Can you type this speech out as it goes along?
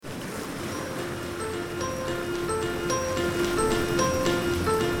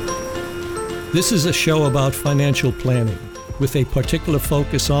This is a show about financial planning with a particular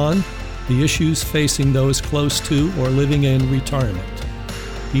focus on the issues facing those close to or living in retirement.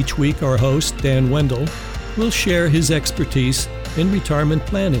 Each week, our host, Dan Wendell, will share his expertise in retirement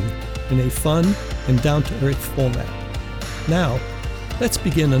planning in a fun and down-to-earth format. Now, let's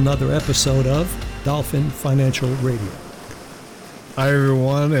begin another episode of Dolphin Financial Radio. Hi,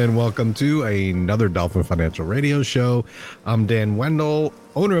 everyone, and welcome to another Dolphin Financial Radio show. I'm Dan Wendell,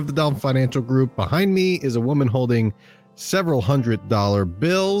 owner of the Dolphin Financial Group. Behind me is a woman holding several $100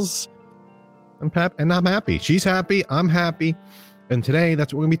 bills. I'm happy. She's happy. I'm happy. And today,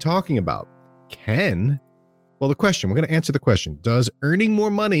 that's what we're going to be talking about. We're going to answer the question. Does earning more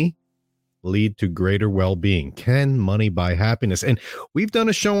money lead to greater well-being? Can money buy happiness? And we've done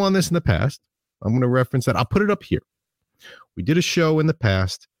a show on this in the past. I'm going to reference that. I'll put it up here. We did a show in the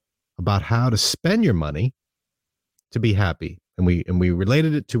past about how to spend your money to be happy. And we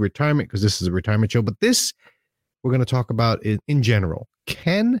related it to retirement because this is a retirement show. But this, we're going to talk about in general.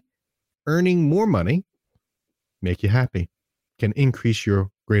 Can earning more money make you happy? Can increase your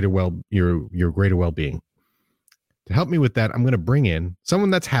greater well-being? To help me with that, I'm going to bring in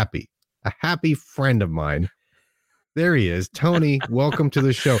someone that's happy, a happy friend of mine. There he is. Tony, welcome to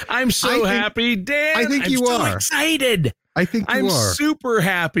the show. I'm so happy, Dan. I think you are. I'm so excited. I think you I'm are. super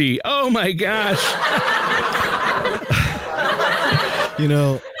happy. Oh, my gosh.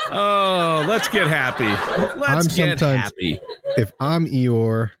 Oh, let's get happy. Let's get happy. If I'm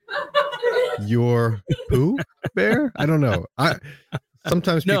your poo bear, I don't know.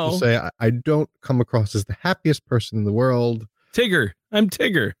 Sometimes people say I don't come across as the happiest person in the world. Tigger. I'm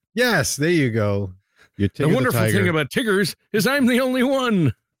Tigger. Yes, there you go. You're Tigger. The wonderful thing about Tiggers is I'm the only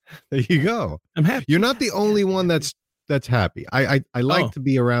one. There you go. I'm happy. You're not the only one that's happy. I like to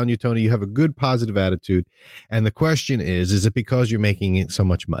be around you, Tony. You have a good, positive attitude. And the question is it because you're making so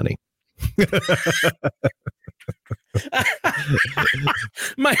much money?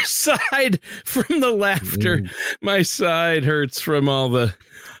 My side from the laughter. My side hurts from all the.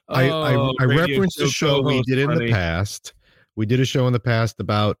 I referenced a show we did in the past. We did a show in the past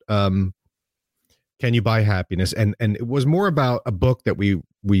about can you buy happiness, and it was more about a book that we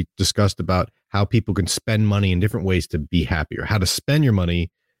discussed about how people can spend money in different ways to be happy, or how to spend your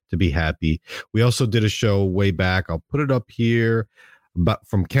money to be happy. We also did a show way back. I'll put it up here. But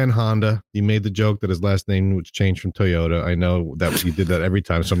from Ken Honda, he made the joke that his last name was changed from Toyota. I know that you did that every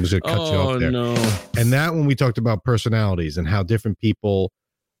time, so I'm just going to cut you off there. No. And that when we talked about personalities and how different people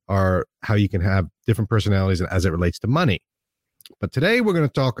are, how you can have different personalities as it relates to money. But today we're going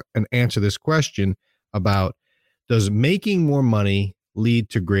to talk and answer this question about, does making more money lead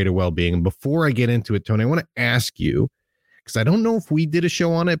to greater well-being? And before I get into it, Tony, I want to ask you, because I don't know if we did a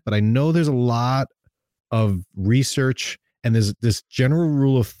show on it, but I know there's a lot of research and there's this general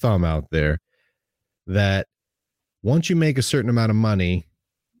rule of thumb out there that once you make a certain amount of money,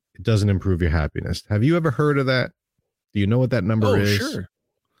 it doesn't improve your happiness. Have you ever heard of that? Do you know what that number is? Sure.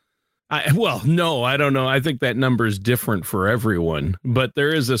 No, I don't know. I think that number is different for everyone, but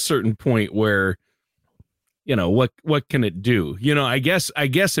there is a certain point where, what can it do? I guess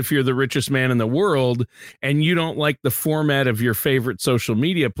if you're the richest man in the world and you don't like the format of your favorite social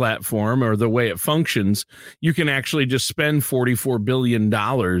media platform or the way it functions, you can actually just spend $44 billion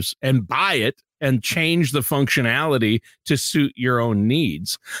and buy it and change the functionality to suit your own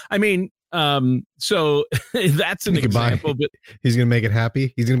needs. I mean, so that's an example, but he's going to make it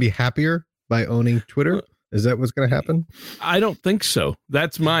happy. He's going to be happier by owning Twitter. Is that what's going to happen? I don't think so.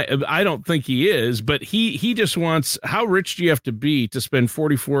 I don't think he is, but he just wants, how rich do you have to be to spend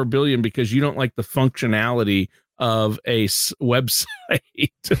 $44 billion because you don't like the functionality of a website?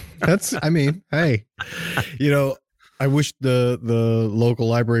 Hey, I wish the local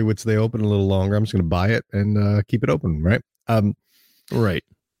library would stay open a little longer. I'm just going to buy it and keep it open. Right. Right.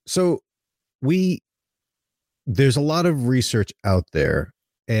 So there's a lot of research out there.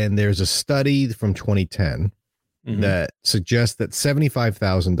 And there's a study from 2010 that suggests that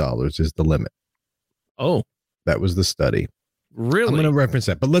 $75,000 is the limit. Oh, that was the study. Really? I'm going to reference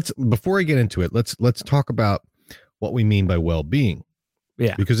that. But before I get into it, let's talk about what we mean by well-being.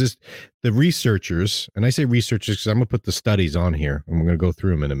 Yeah. Because the researchers, and I say researchers because I'm going to put the studies on here and we're going to go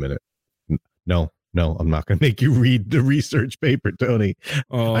through them in a minute. No, I'm not going to make you read the research paper, Tony.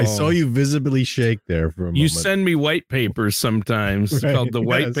 Oh. I saw you visibly shake there for a moment. You send me white papers sometimes called the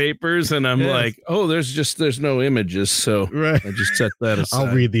white papers, and I'm like, there's no images, so I just set that aside.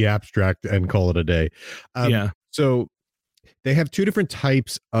 I'll read the abstract and call it a day. So they have two different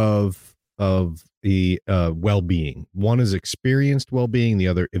types of the well-being. One is experienced well-being, the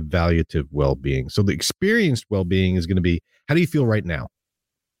other evaluative well-being. So the experienced well-being is going to be, how do you feel right now?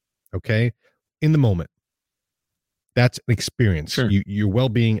 Okay. in the moment. That's an experience. Sure. Your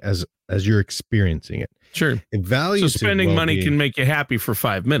well-being as you're experiencing it. Sure. Evaluative So spending money well-being- can make you happy for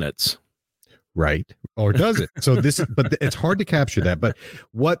 5 minutes. Right. Or does it? So but it's hard to capture that. But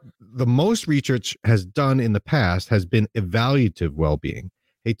what the most research has done in the past has been evaluative well-being.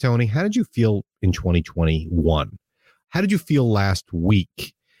 Hey, Tony, how did you feel in 2021? How did you feel last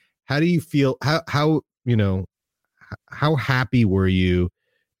week? How do you feel? How happy were you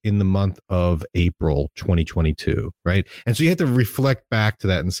in the month of April 2022? Right. And so you have to reflect back to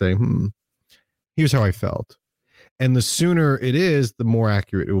that and say, here's how I felt. And the sooner it is, the more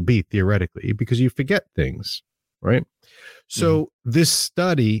accurate it will be theoretically, because you forget things. Right. So this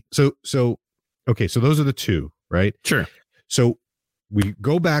study, okay, so those are the two, right? Sure. So we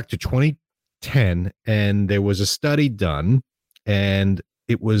go back to 2010 and there was a study done, and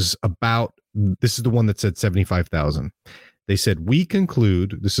it was about, this is the one that said 75,000. They said, we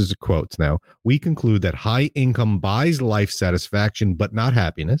conclude, this is a quote now, we conclude that high income buys life satisfaction, but not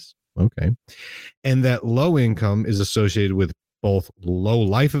happiness. Okay. And that low income is associated with both low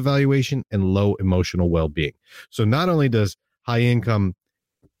life evaluation and low emotional well-being. So not only does high income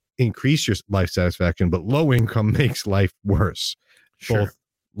increase your life satisfaction, but low income makes life worse. Sure. Both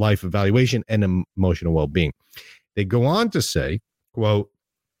life evaluation and emotional well-being. They go on to say, quote,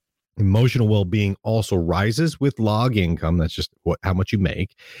 emotional well-being also rises with log income. That's just how much you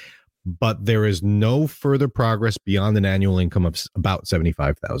make. But there is no further progress beyond an annual income of about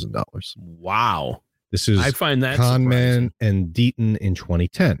 $75,000. Wow. This is I find that Kahneman and Deaton in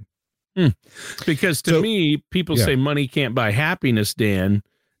 2010. Because to me, people say money can't buy happiness, Dan.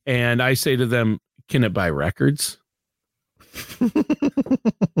 And I say to them, can it buy records?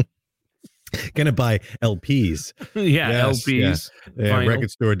 Can it buy LPs? Yeah, Yes, LPs. Yeah, record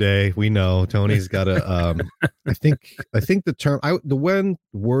store day. We know Tony's got a. I think the term, the one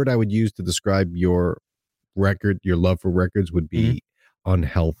word I would use to describe your record, your love for records, would be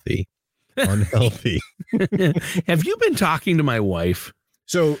unhealthy. Unhealthy. Have you been talking to my wife?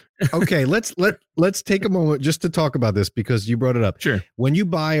 So okay, let's take a moment just to talk about this, because you brought it up. Sure. When you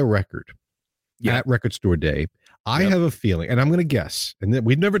buy a record at record store day, I have a feeling, and I'm going to guess, and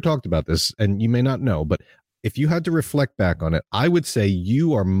we've never talked about this, and you may not know, but if you had to reflect back on it, I would say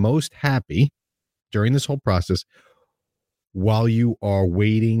you are most happy during this whole process while you are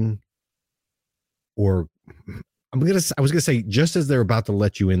waiting, or I was going to say, just as they're about to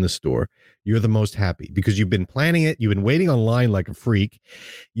let you in the store, you're the most happy because you've been planning it. You've been waiting online like a freak.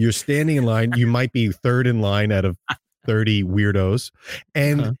 You're standing in line. You might be third in line out of 30 weirdos.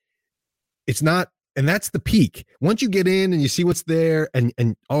 And it's not, and that's the peak. Once you get in and you see what's there and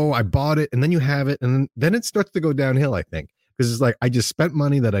oh, I bought it, and then you have it, and then it starts to go downhill, I think. Because it's like, I just spent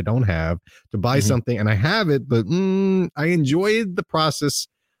money that I don't have to buy something, and I have it, but I enjoyed the process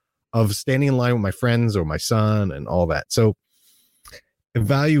of standing in line with my friends or my son and all that. So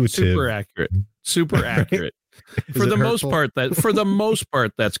evaluative. Super accurate. For the most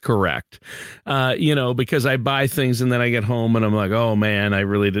part, that's correct. Because I buy things and then I get home and I'm like, oh man, I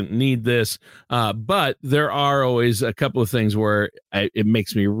really didn't need this. But there are always a couple of things where it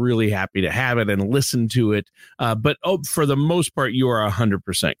makes me really happy to have it and listen to it. But for the most part, you are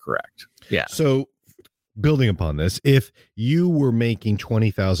 100% correct. Yeah. So building upon this, if you were making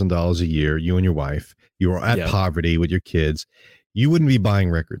 $20,000 a year, you and your wife, you were at poverty with your kids, you wouldn't be buying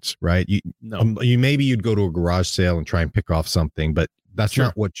records, right? Maybe you'd go to a garage sale and try and pick off something, but that's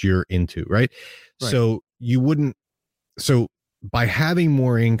not what you're into, right? So you wouldn't. So by having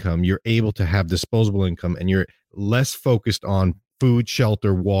more income, you're able to have disposable income, and you're less focused on food,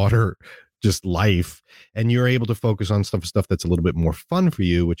 shelter, water, just life, and you're able to focus on stuff that's a little bit more fun for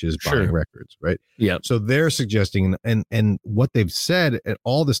you, which is buying records, right? Yeah. So they're suggesting, and what they've said at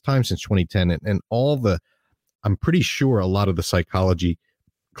all this time since 2010, and all the, I'm pretty sure a lot of the psychology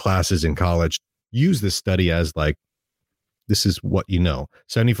classes in college use this study as like, this is what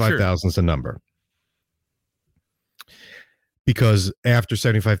 75,000 is the number. Because after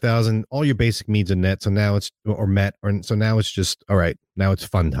 75,000, all your basic needs are met. So now so now it's just, all right, now it's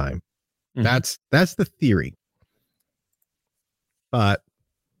fun time. That's the theory. But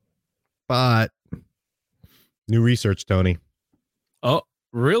new research, Tony. Oh,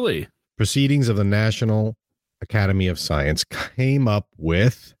 really? Proceedings of the National Academy of Science came up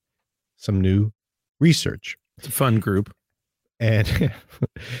with some new research. It's a fun group. And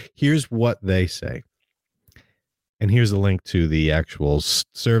here's what they say. And here's a link to the actual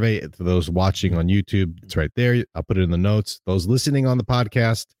survey for those watching on YouTube. It's right there. I'll put it in the notes. Those listening on the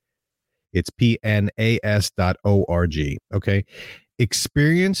podcast, it's pnas.org. Okay.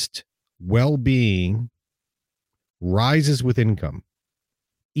 Experienced well-being rises with income.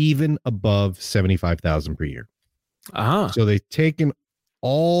 even above 75,000 per year. So they've taken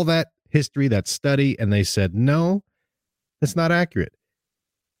all that history, that study, and they said, no, that's not accurate.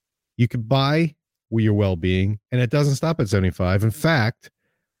 You could buy your well-being, and it doesn't stop at 75. In fact,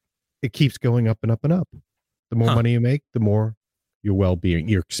 it keeps going up and up and up. The more money you make, the more your well-being,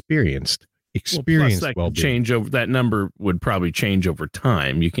 your experienced well-being. Change over, that number would probably change over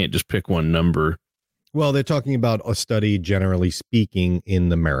time. You can't just pick one number. Well, they're talking about a study, generally speaking,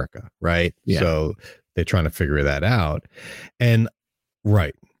 in America, right? Yeah. So they're trying to figure that out. And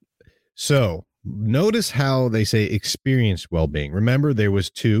right. So notice how they say experienced well-being. Remember, there was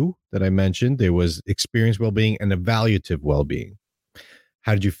two that I mentioned. There was experienced well-being and evaluative well-being.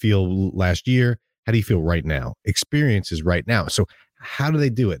 How did you feel last year? How do you feel right now? Experience is right now. So how do they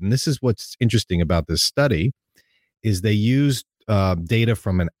do it? And this is what's interesting about this study is they used data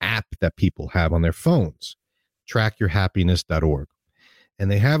from an app that people have on their phones, trackyourhappiness.org. And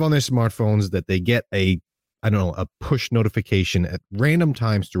they have on their smartphones that they get a push notification at random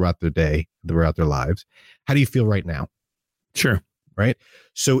times throughout their day, throughout their lives. How do you feel right now? Sure. Right.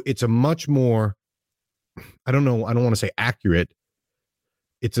 So it's a much more, I don't want to say accurate.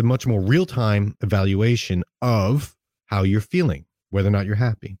 It's a much more real-time evaluation of how you're feeling, whether or not you're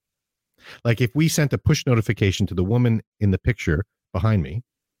happy. Like if we sent a push notification to the woman in the picture behind me.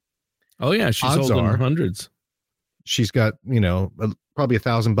 Oh yeah. She's holding hundreds. She's got, probably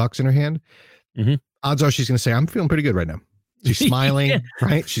 $1,000 in her hand. Mm-hmm. Odds are she's going to say, I'm feeling pretty good right now. She's smiling, yeah.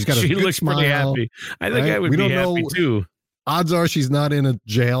 Right? She's got a good looks smile. Pretty happy. I think I would be happy too. Odds are she's not in a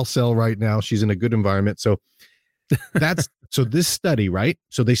jail cell right now. She's in a good environment. So so this study, right?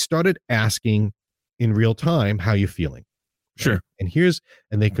 So they started asking in real time, how you feeling? Sure. Right?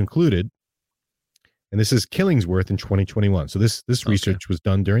 And they concluded, and this is Killingsworth in 2021. So this research was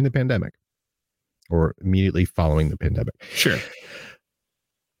done during the pandemic or immediately following the pandemic. Sure.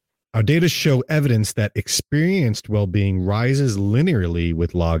 Our data show evidence that experienced well-being rises linearly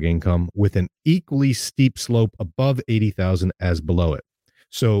with log income with an equally steep slope above 80,000 as below it.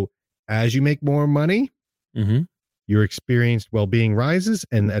 So as you make more money, your experienced well-being rises,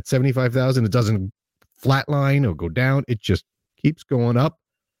 and at 75,000, it doesn't flatline or go down. It just keeps going up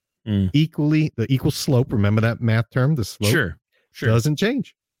equally, the equal slope. Remember that math term, the slope? Sure. Doesn't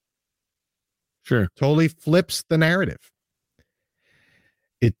change. Sure. Totally flips the narrative.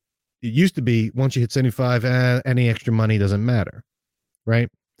 It used to be once you hit 75, any extra money doesn't matter, right?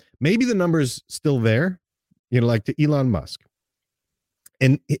 Maybe the number's still there, like to Elon Musk.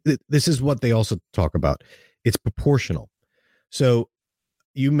 And this is what they also talk about. It's proportional. So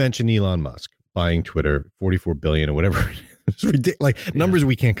you mentioned Elon Musk buying Twitter, 44 billion or whatever. It's ridiculous. Like numbers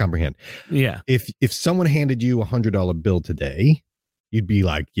we can't comprehend. Yeah. If someone handed you $100 bill today, you'd be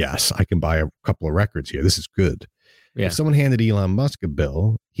like, yes, I can buy a couple of records here. This is good. Yeah. If someone handed Elon Musk a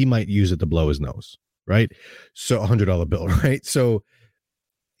bill, he might use it to blow his nose, right? So $100 bill, right? So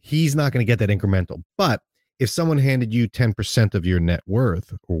he's not going to get that incremental. But if someone handed you 10% of your net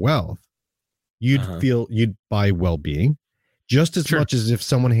worth or wealth, you'd buy well-being just as much as if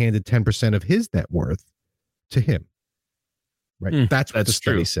someone handed 10% of his net worth to him, right? That's what the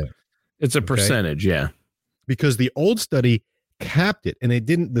study said. It's a percentage, yeah. Because the old study capped it, and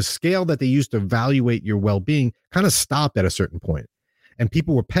the scale that they used to evaluate your well-being kind of stopped at a certain point, and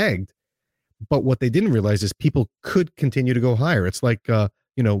people were pegged. But what they didn't realize is people could continue to go higher. It's like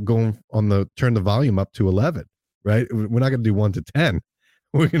going on turn the volume up to 11, right? We're not going to do 1 to 10.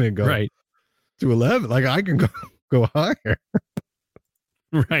 We're going to go to 11. Like I can go higher.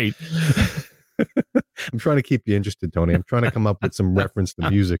 Right. I'm trying to keep you interested, Tony. I'm trying to come up with some reference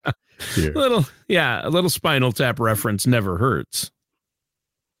to music here. A little Spinal Tap reference never hurts.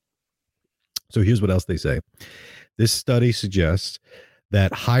 So here's what else they say. This study suggests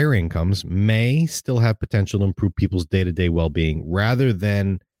that higher incomes may still have potential to improve people's day-to-day well-being rather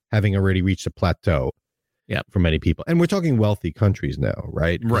than having already reached a plateau for many people. And we're talking wealthy countries now,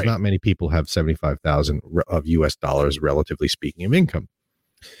 right? Right. Not many people have 75,000 of US dollars, relatively speaking, of income.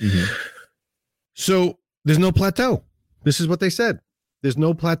 Mm-hmm. So there's no plateau. This is what they said. There's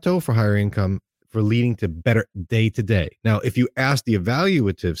no plateau for higher income for leading to better day to day. Now, if you ask the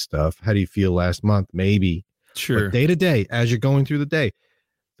evaluative stuff, how do you feel last month? Maybe. Sure. But day to day, as you're going through the day,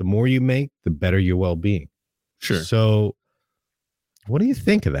 the more you make, the better your well-being. Sure. So what do you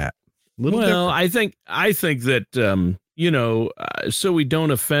think of that? I think that, so we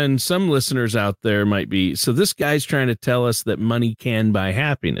don't offend some listeners out there might be. So this guy's trying to tell us that money can buy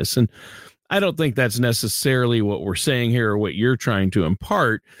happiness. And I don't think that's necessarily what we're saying here or what you're trying to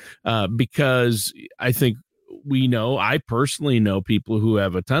impart, because I think I personally know people who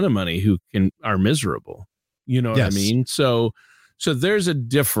have a ton of money who are miserable. You know what I mean? So So there's a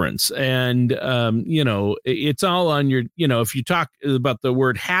difference. And, it's all on your, if you talk about the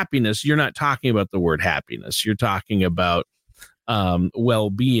word happiness, you're not talking about the word happiness. You're talking about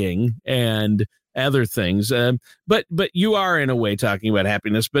well-being and other things. But you are in a way talking about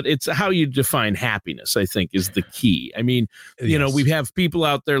happiness, but it's how you define happiness, I think, is the key. I mean, we have people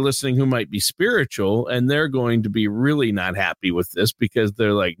out there listening who might be spiritual, and they're going to be really not happy with this because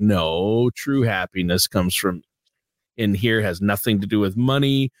they're like, no, true happiness comes from in here, has nothing to do with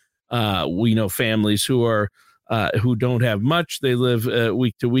money. We know families who don't have much. They live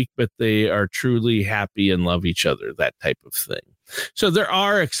week to week, but they are truly happy and love each other, that type of thing. So there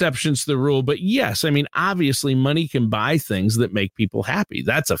are exceptions to the rule, but yes, I mean, obviously money can buy things that make people happy.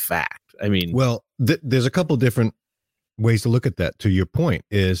 That's a fact. I mean, well, there's a couple different ways to look at that. To your point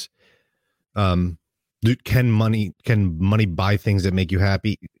is, can money buy things that make you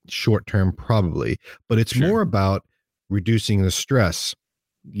happy? Short term, probably, but it's more about reducing the stress.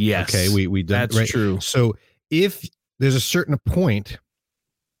 Yes. Okay. We done, that's right? true. So if there's a certain point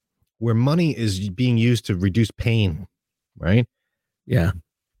where money is being used to reduce pain, right? Yeah.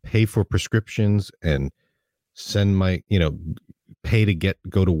 Pay for prescriptions and send my, pay to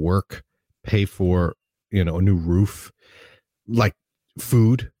go to work, pay for, a new roof, like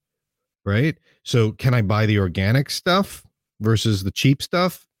food, right? So can I buy the organic stuff versus the cheap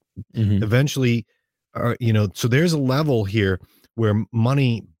stuff? Mm-hmm. Eventually, so there's a level here where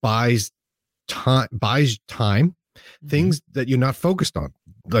money buys time, mm-hmm. things that you're not focused on,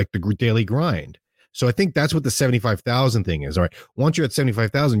 like the daily grind. So I think that's what the 75,000 thing is. All right. Once you're at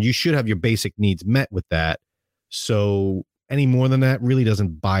 75,000, you should have your basic needs met with that. So any more than that really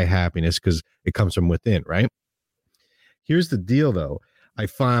doesn't buy happiness because it comes from within, right? Here's the deal, though. I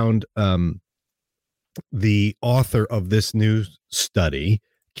found the author of this new study,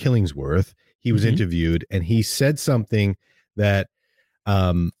 Killingsworth. He was mm-hmm. interviewed, and he said something that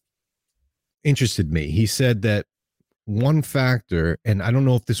interested me. He said that one factor, and I don't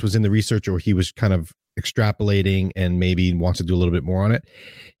know if this was in the research or he was kind of extrapolating and maybe wants to do a little bit more on it.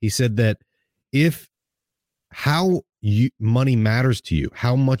 He said that if money matters to you,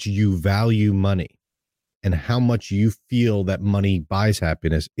 how much you value money, and how much you feel that money buys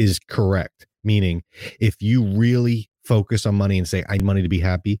happiness is correct. Meaning, if you really focus on money and say, I need money to be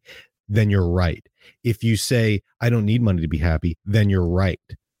happy, then you're right. If you say, I don't need money to be happy, then you're right.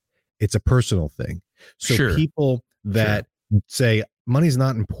 It's a personal thing. So people that say money's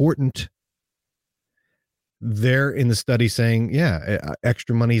not important, they're in the study saying,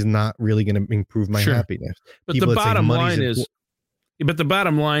 extra money is not really going to improve my happiness. But the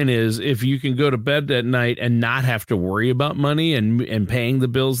bottom line is, if you can go to bed at night and not have to worry about money and paying the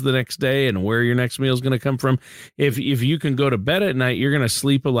bills the next day and where your next meal is going to come from, if you can go to bed at night, you're going to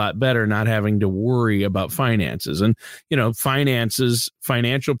sleep a lot better, not having to worry about finances. And,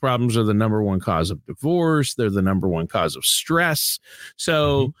 financial problems are the number one cause of divorce. They're the number one cause of stress.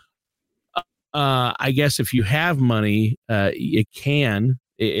 So I guess if you have money, it can,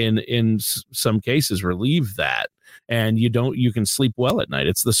 in some cases, relieve that. And you can sleep well at night.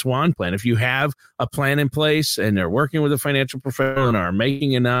 It's the SWAN plan. If you have a plan in place and they're working with a financial professional and are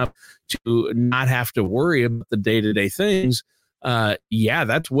making enough to not have to worry about the day-to-day things,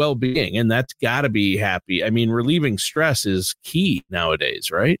 that's well-being, and that's got to be happy. I mean, relieving stress is key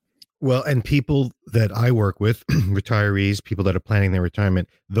nowadays, right? Well, and people that I work with, retirees, people that are planning their retirement,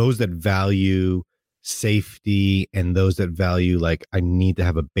 those that value safety and those that value, like, I need to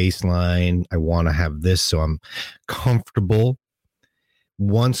have a baseline, I want to have this so I'm comfortable.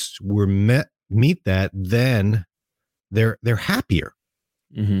 Once we're meet that, then they're happier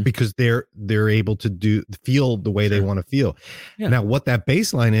because they're able to feel the way they want to feel. Now what that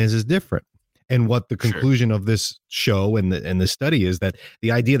baseline is different. And what the conclusion of this show and the study is, that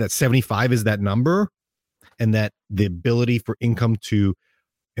the idea that 75 is that number and that the ability for income to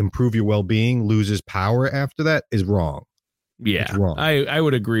improve your well-being loses power after that is wrong. Yeah, it's wrong. I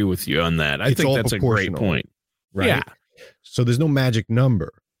would agree with you on that. I think that's a great point. Right? Yeah. So there's no magic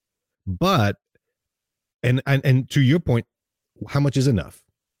number, but and to your point, how much is enough?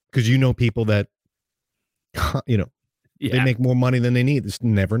 Because people that they make more money than they need. It's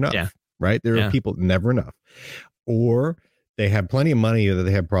never enough. Yeah. Right? There are people never enough, or they have plenty of money that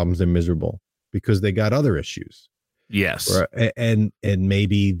they have problems. They're miserable because they got other issues. Yes. And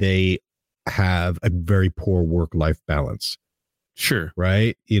maybe they have a very poor work-life balance. Sure.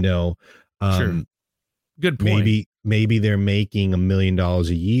 Right. Sure. Good point. Maybe they're making $1 million a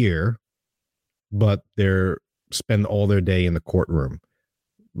year, but they're spend all their day in the courtroom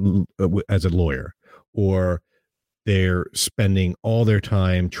as a lawyer, or they're spending all their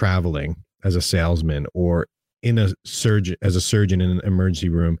time traveling as a salesman or in a surgeon in an emergency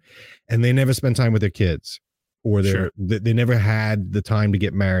room, and they never spend time with their kids, or they never had the time to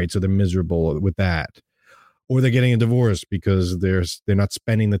get married, so they're miserable with that, or they're getting a divorce because they're not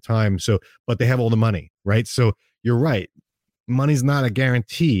spending the time. So, but they have all the money, right? So you're right. Money's not a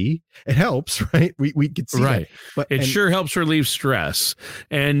guarantee. It helps, right? We could see right, that, but sure helps relieve stress,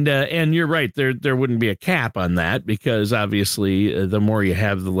 and you're right. There wouldn't be a cap on that, because obviously the more you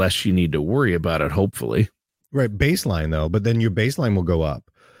have, the less you need to worry about it. Hopefully, right. Baseline though, but then your baseline will go up.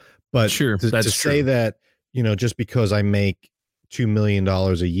 But sure, to say that, just because I make $2 million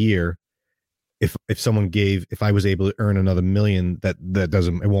a year, if I was able to earn another $1 million,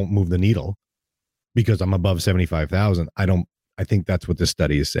 it won't move the needle, because I'm above 75,000. I think that's what this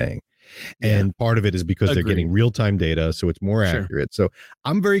study is saying. And part of it is because they're getting real-time data, so it's more accurate. So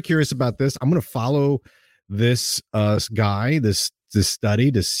I'm very curious about this. I'm going to follow this guy, this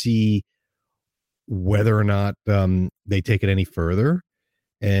study, to see whether or not they take it any further,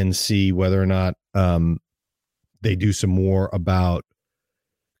 and see whether or not they do some more about,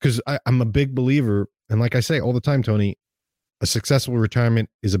 because I'm a big believer, and like I say all the time, Tony, a successful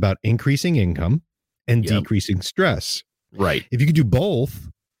retirement is about increasing income and decreasing stress. Right. If you could do both,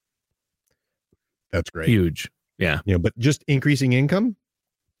 that's great. Huge. Yeah. But just increasing income,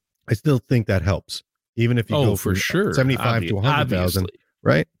 I still think that helps. Even if you go for sure 75 to 100,000,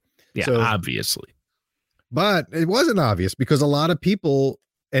 right? Yeah, so, obviously. But it wasn't obvious, because a lot of people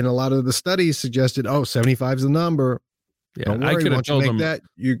and a lot of the studies suggested, 75 is the number. Yeah, don't worry, once you make that,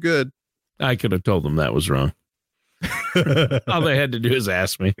 you're good. I could have told them that was wrong. All they had to do is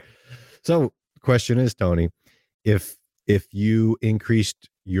ask me. So the question is, Tony, if you increased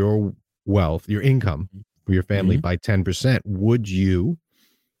your wealth, your income for your family by 10%, would you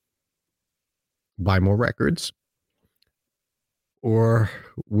buy more records, or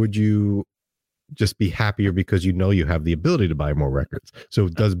would you just be happier because you have the ability to buy more records? So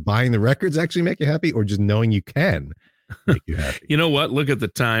does buying the records actually make you happy, or just knowing you can make you happy? You know what? Look at the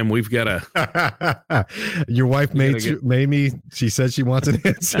time. We've got to. Your wife made me. She said she wants an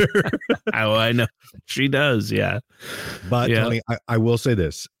answer. I know she does. Yeah. But Tony, I will say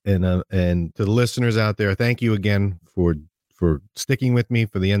this, and to the listeners out there, thank you again for sticking with me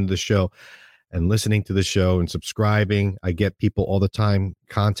for the end of the show and listening to the show and subscribing. I get people all the time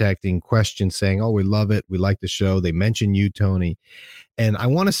contacting questions saying, we love it. We like the show. They mention you, Tony. And I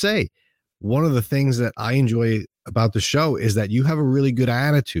want to say, one of the things that I enjoy about the show is that you have a really good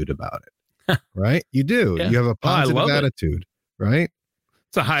attitude about it, right? You do. Yeah. You have a positive attitude, right?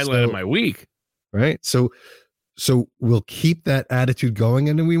 It's a highlight of my week. Right. So we'll keep that attitude going,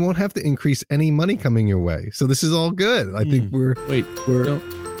 and then we won't have to increase any money coming your way. So this is all good. I think we're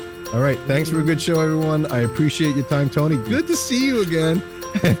all right. Thanks for a good show, everyone. I appreciate your time, Tony. Good to see you again.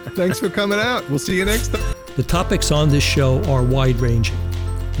 Thanks for coming out. We'll see you next time. The topics on this show are wide-ranging,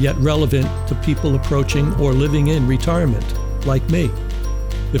 yet relevant to people approaching or living in retirement, like me.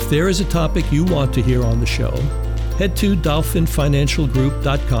 If there is a topic you want to hear on the show, head to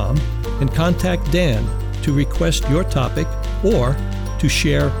dolphinfinancialgroup.com and contact Dan to request your topic or to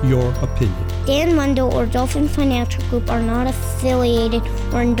share your opinion. Dan Wendell or Dolphin Financial Group are not affiliated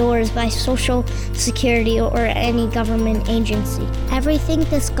or endorsed by Social Security or any government agency. Everything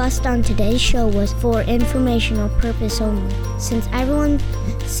discussed on today's show was for informational purpose only. Since everyone's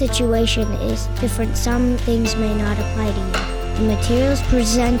situation is different, some things may not apply to you. The materials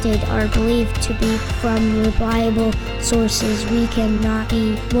presented are believed to be from reliable sources. We cannot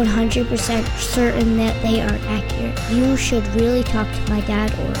be 100% certain that they are accurate. You should really talk to my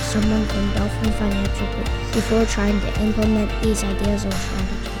dad or someone from Dolphin Financial Group before trying to implement these ideas or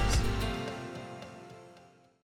strategies.